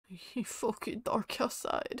fucking dark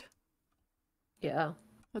outside. Yeah,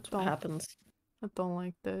 that's what happens. I don't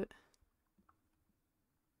like that.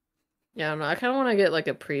 Yeah, I don't know. I kind of want to get like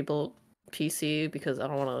a pre-built PC because I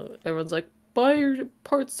don't want to. Everyone's like, buy your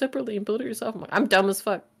parts separately and build it yourself. I'm like, I'm dumb as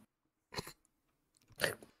fuck.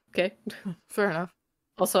 Okay. Fair enough.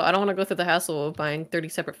 Also, I don't want to go through the hassle of buying 30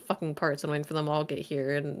 separate fucking parts and waiting for them all to get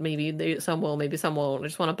here, and maybe some will, maybe some won't. I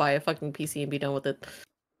just want to buy a fucking PC and be done with it.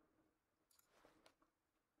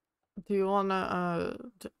 Do you wanna,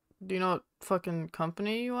 do you know what fucking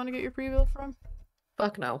company you wanna get your pre-built from?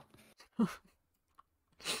 Fuck no. I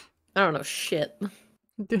don't know shit.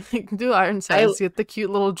 Do Iron Size, get the cute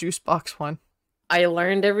little juice box one. I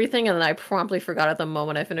learned everything and then I promptly forgot at the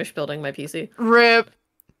moment I finished building my PC. RIP!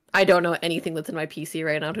 I don't know anything that's in my PC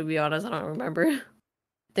right now, to be honest. I don't remember. I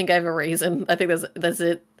think I have a raisin. I think that's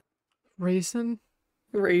it. Raisin?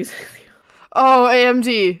 Raisin. Oh,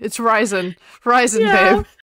 AMD. It's Ryzen. Ryzen, Yeah. babe.